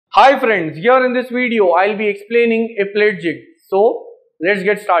Hi friends, here in this video I'll be explaining a plate jig. So let's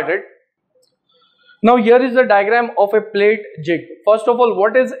get started. Now here is the diagram of a plate jig. First of all,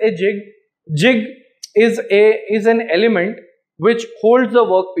 what is a jig? Jig is an element which holds the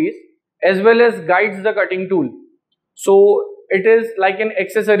workpiece as well as guides the cutting tool. So it is like an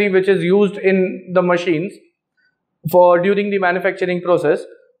accessory which is used in the machines for during the manufacturing process.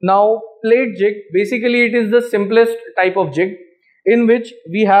 Now plate jig, basically it is the simplest type of jig in which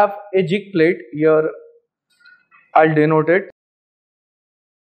we have a jig plate. Here I'll denote it.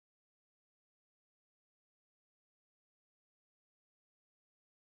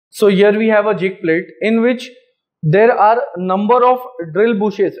 So here we have a jig plate in which there are number of drill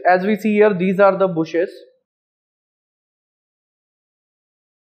bushes. As we see here, these are the bushes.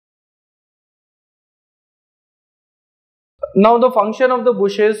 Now the function of the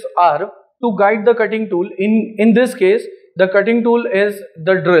bushes are to guide the cutting tool. In this case, the cutting tool is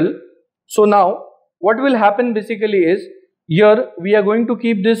the drill. So now what will happen basically is, here we are going to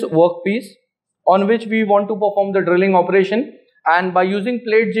keep this workpiece on which we want to perform the drilling operation, and by using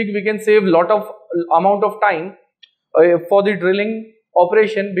plate jig we can save lot of amount of time for the drilling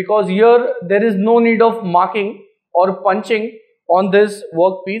operation, because here there is no need of marking or punching on this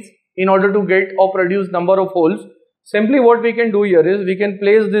workpiece in order to get or produce number of holes. Simply what we can do here is, we can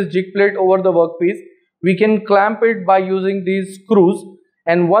place this jig plate over the workpiece. We can clamp it by using these screws,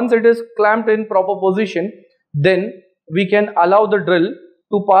 and once it is clamped in proper position, then we can allow the drill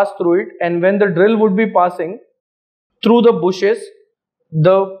to pass through it, and when the drill would be passing through the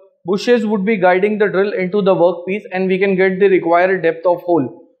bushes would be guiding the drill into the workpiece, and we can get the required depth of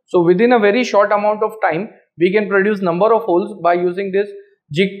hole. So within a very short amount of time we can produce number of holes by using this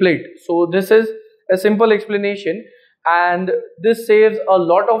jig plate. So this is a simple explanation, and this saves a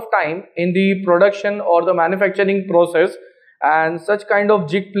lot of time in the production or the manufacturing process, and such kind of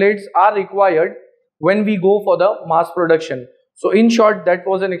jig plates are required when we go for the mass production. So in short, that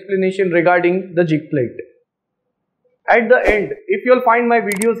was an explanation regarding the jig plate. At the end, if you'll find my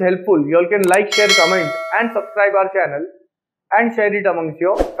videos helpful, you can like, share, comment and subscribe our channel and share it amongst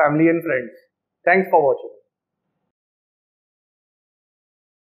your family and friends. Thanks for watching.